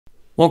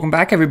Welcome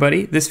back,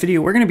 everybody. This video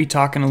we're going to be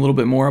talking a little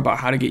bit more about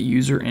how to get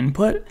user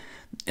input.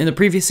 In the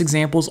previous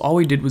examples, all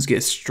we did was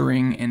get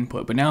string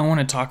input, but now I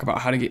want to talk about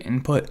how to get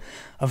input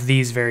of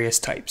these various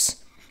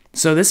types.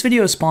 So this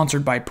video is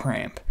sponsored by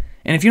Pramp.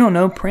 And if you don't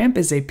know, Pramp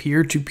is a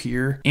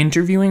peer-to-peer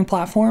interviewing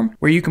platform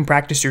where you can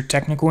practice your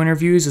technical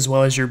interviews as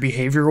well as your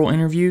behavioral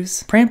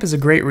interviews. Pramp is a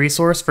great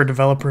resource for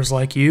developers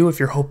like you if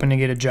you're hoping to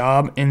get a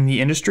job in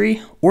the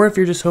industry, or if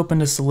you're just hoping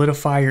to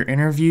solidify your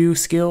interview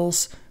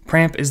skills.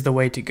 Pramp is the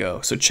way to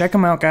go. So check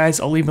them out, guys.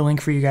 I'll leave a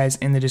link for you guys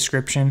in the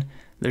description.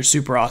 They're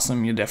super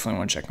awesome. You definitely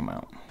want to check them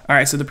out. All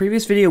right, so the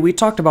previous video, we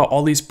talked about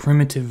all these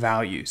primitive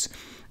values.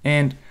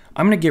 And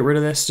I'm going to get rid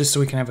of this just so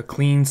we can have a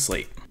clean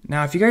slate.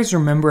 Now, if you guys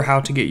remember how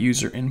to get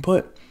user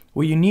input,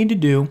 what you need to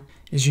do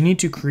is you need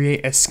to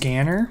create a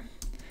scanner,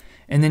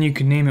 and then you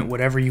can name it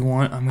whatever you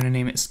want. I'm going to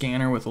name it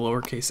scanner with a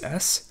lowercase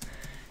s,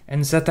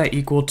 and set that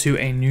equal to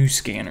a new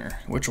scanner,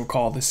 which we'll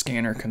call the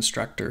scanner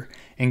constructor,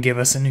 and give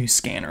us a new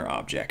scanner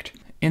object.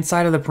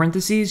 Inside of the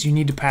parentheses, you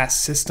need to pass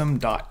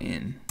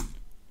system.in.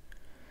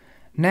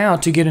 Now,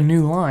 to get a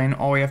new line,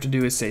 all we have to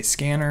do is say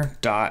scanner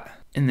dot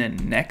and then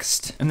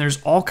next. And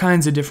there's all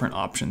kinds of different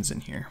options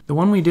in here. The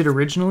one we did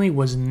originally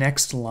was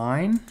next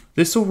line.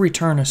 This will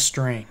return a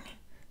string.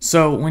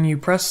 So when you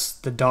press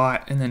the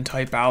dot and then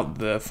type out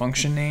the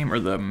function name or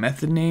the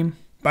method name,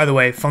 by the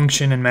way,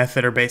 function and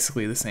method are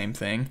basically the same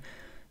thing.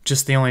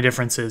 Just the only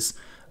difference is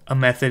a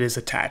method is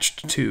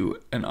attached to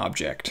an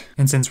object.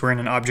 And since we're in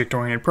an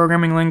object-oriented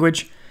programming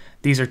language,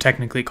 these are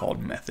technically called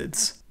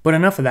methods. But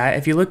enough of that.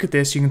 If you look at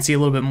this, you can see a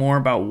little bit more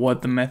about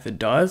what the method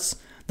does.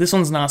 This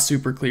one's not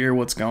super clear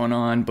what's going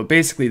on, but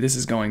basically this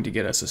is going to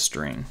get us a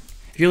string.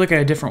 If you look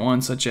at a different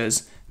one, such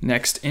as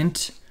next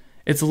int,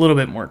 it's a little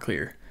bit more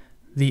clear.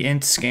 The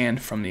int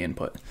scanned from the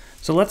input.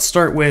 So let's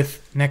start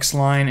with next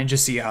line and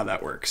just see how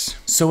that works.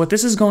 So what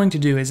this is going to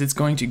do is it's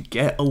going to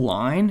get a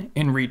line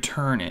and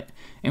return it.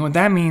 And what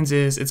that means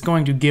is it's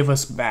going to give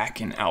us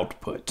back an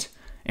output.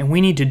 And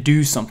we need to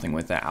do something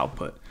with that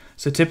output.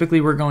 So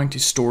typically we're going to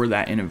store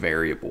that in a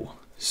variable.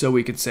 So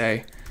we could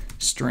say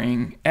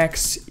string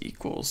x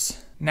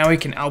equals. Now we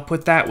can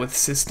output that with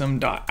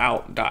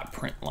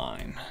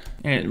system.out.println.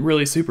 And it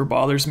really super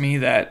bothers me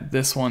that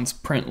this one's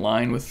print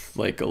line with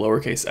like a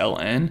lowercase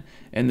ln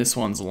and this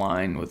one's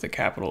line with a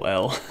capital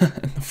L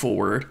in the full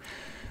word.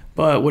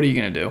 But what are you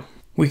gonna do?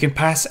 We can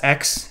pass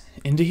x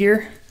into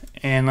here,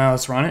 and now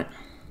let's run it.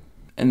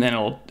 And then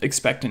it'll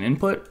expect an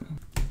input,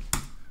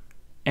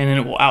 and then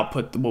it will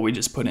output what we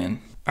just put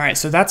in. All right,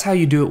 so that's how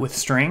you do it with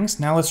strings.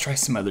 Now let's try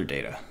some other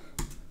data.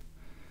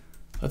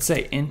 Let's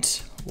say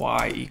int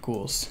y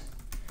equals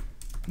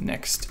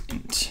next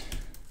int.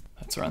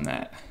 Let's run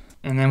that.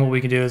 And then what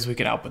we can do is we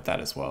could output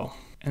that as well.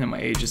 And then my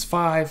age is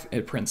 5,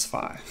 it prints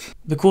 5.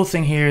 The cool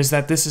thing here is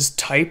that this is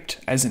typed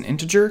as an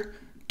integer,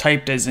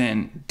 typed as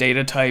in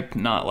data type,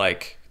 not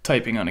like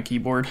typing on a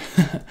keyboard.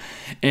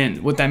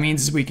 And what that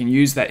means is we can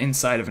use that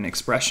inside of an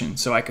expression.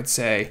 So I could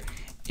say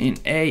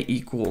int a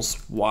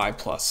equals y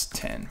plus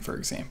 10, for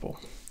example.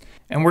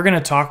 And we're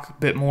gonna talk a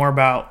bit more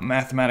about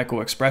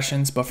mathematical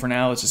expressions, but for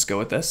now, let's just go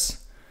with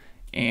this.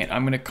 And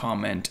I'm gonna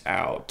comment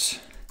out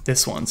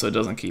this one so it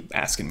doesn't keep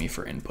asking me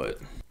for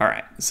input. All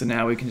right, so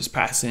now we can just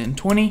pass in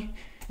 20,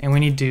 and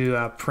we need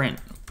to print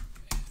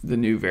the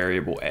new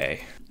variable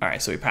a. All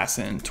right, so we pass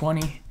in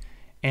 20,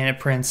 and it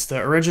prints the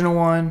original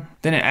one,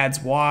 then it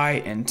adds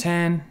y and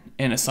 10,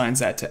 and assigns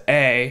that to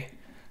a.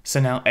 So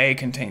now a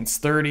contains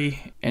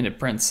 30, and it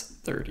prints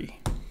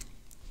 30.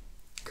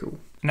 Cool.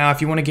 Now,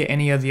 if you want to get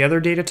any of the other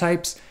data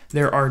types,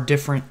 there are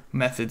different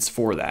methods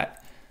for that.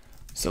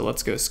 So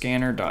let's go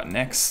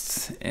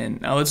scanner.next,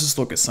 and now let's just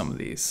look at some of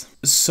these.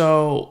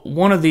 So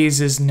one of these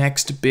is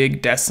next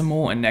big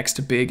decimal and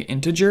next big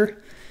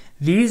integer.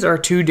 These are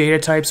two data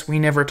types we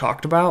never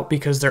talked about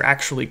because they're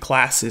actually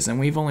classes, and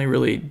we've only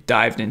really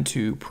dived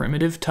into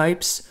primitive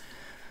types.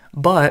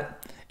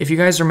 But if you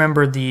guys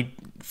remember the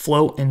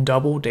float and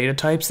double data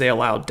types, they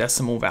allow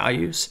decimal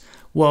values.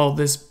 Well,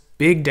 this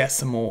big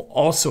decimal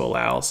also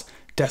allows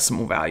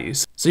decimal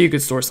values. So you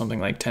could store something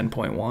like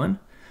 10.1.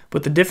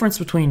 But the difference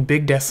between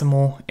big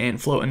decimal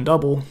and float and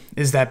double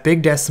is that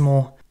big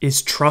decimal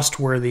is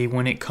trustworthy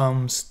when it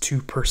comes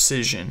to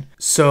precision.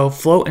 So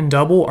float and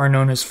double are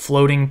known as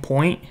floating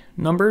point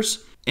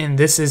numbers, and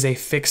this is a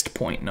fixed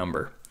point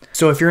number.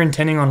 So if you're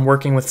intending on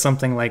working with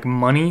something like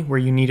money where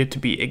you need it to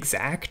be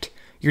exact,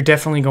 you're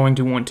definitely going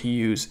to want to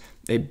use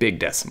a big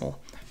decimal,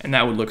 and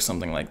that would look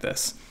something like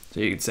this.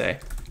 So you could say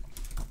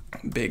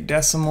big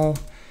decimal,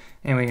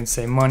 and we can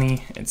say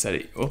money instead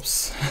of,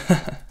 oops,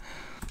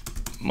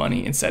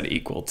 money instead of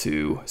equal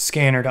to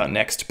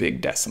scanner.next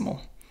big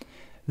decimal.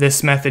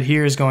 This method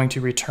here is going to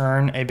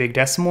return a big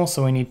decimal,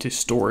 so we need to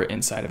store it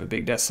inside of a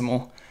big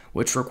decimal,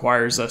 which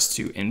requires us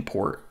to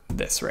import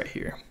this right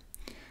here,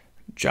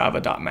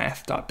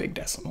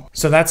 java.math.bigdecimal.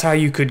 So that's how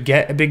you could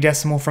get a big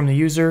decimal from the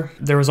user.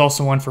 There was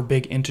also one for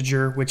big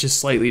integer, which is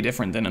slightly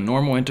different than a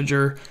normal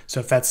integer. So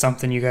if that's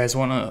something you guys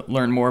want to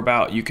learn more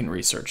about, you can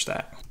research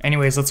that.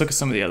 Anyways, let's look at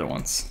some of the other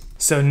ones.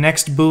 So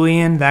next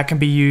Boolean, that can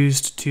be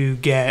used to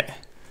get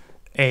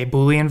a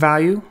Boolean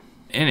value.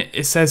 And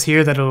it says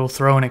here that it'll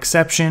throw an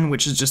exception,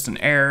 which is just an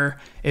error,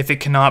 if it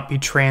cannot be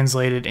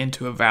translated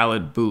into a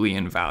valid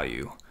Boolean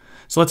value.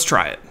 So let's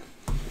try it.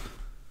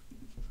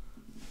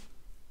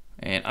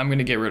 And I'm going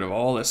to get rid of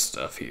all this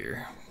stuff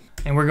here.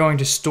 And we're going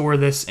to store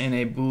this in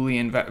a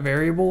Boolean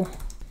variable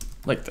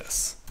like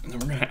this. And then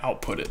we're going to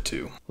output it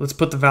too. Let's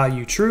put the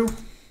value true,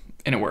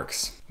 and it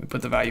works. We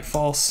put the value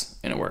false,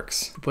 and it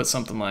works. We put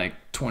something like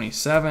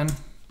 27,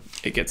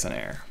 it gets an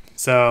error.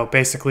 So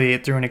basically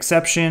it threw an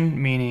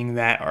exception, meaning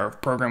that our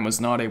program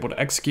was not able to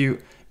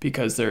execute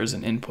because there's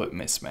an input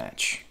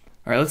mismatch.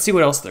 All right, let's see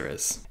what else there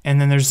is. And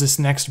then there's this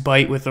next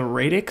byte with a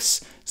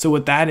radix. So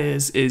what that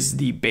is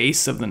the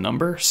base of the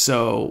number.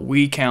 So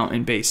we count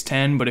in base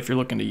 10, but if you're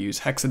looking to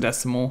use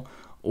hexadecimal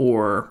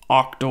or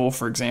octal,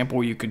 for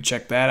example, you could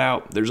check that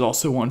out. There's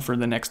also one for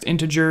the next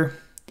integer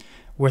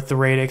with the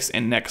radix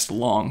and next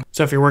long.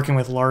 So if you're working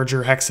with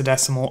larger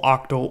hexadecimal,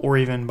 octal, or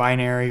even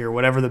binary or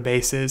whatever the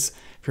base is,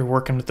 if you're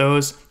working with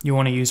those, you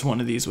want to use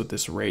one of these with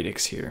this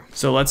radix here.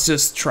 So let's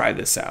just try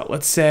this out.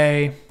 Let's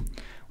say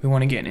we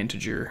want to get an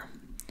integer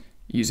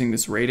using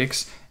this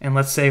radix, and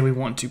let's say we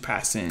want to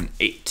pass in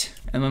 8.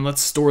 And then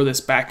let's store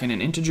this back in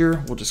an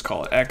integer. We'll just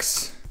call it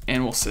x,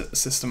 and we'll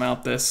system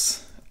out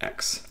this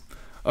x.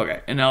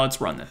 Okay, and now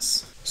let's run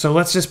this. So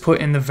let's just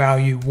put in the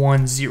value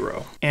 10,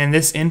 and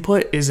this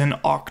input is an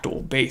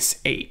octal,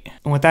 base 8.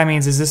 And what that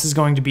means is this is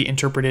going to be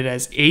interpreted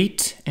as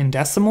 8 in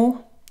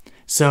decimal.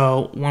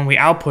 So when we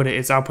output it,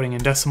 it's outputting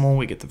in decimal,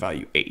 we get the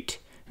value 8.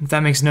 If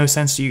that makes no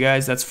sense to you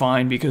guys, that's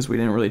fine because we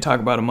didn't really talk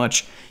about it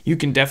much. You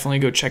can definitely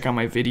go check out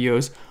my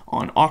videos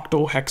on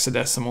octal,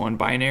 hexadecimal, and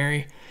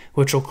binary,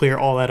 which will clear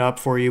all that up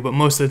for you. But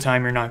most of the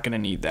time, you're not going to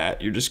need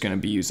that. You're just going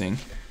to be using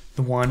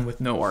the one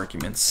with no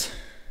arguments.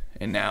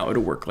 And now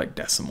it'll work like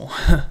decimal.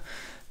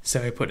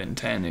 So I put in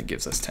 10, it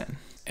gives us 10.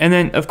 And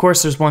then, of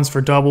course, there's ones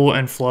for double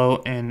and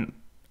float and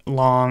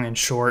long and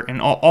short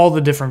and all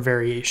the different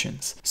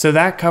variations. So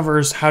that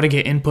covers how to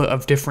get input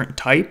of different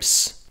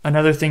types.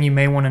 Another thing you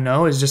may want to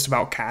know is just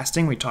about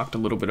casting. We talked a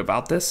little bit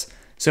about this.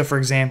 So for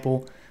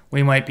example,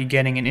 we might be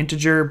getting an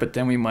integer, but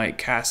then we might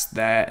cast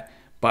that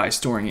by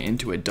storing it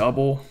into a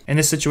double. In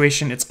this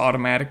situation, it's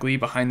automatically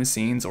behind the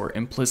scenes or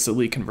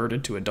implicitly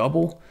converted to a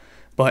double.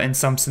 But in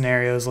some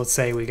scenarios, let's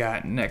say we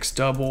got next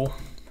double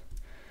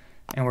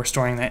and we're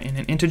storing that in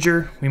an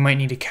integer, we might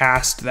need to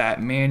cast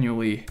that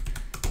manually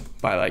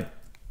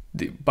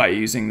by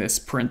using this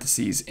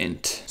parentheses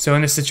int. So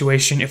in this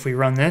situation, if we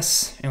run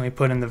this and we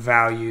put in the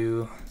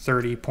value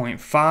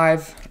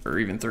 30.5 or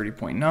even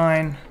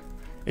 30.9,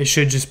 it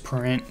should just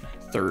print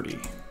 30.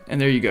 And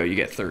there you go, you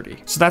get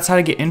 30. So that's how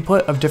to get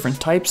input of different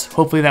types.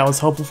 Hopefully that was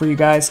helpful for you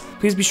guys.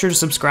 Please be sure to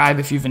subscribe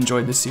if you've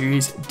enjoyed this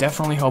series.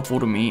 Definitely helpful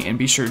to me, and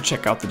be sure to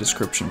check out the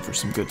description for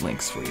some good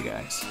links for you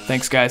guys.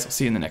 Thanks guys, I'll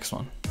see you in the next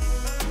one.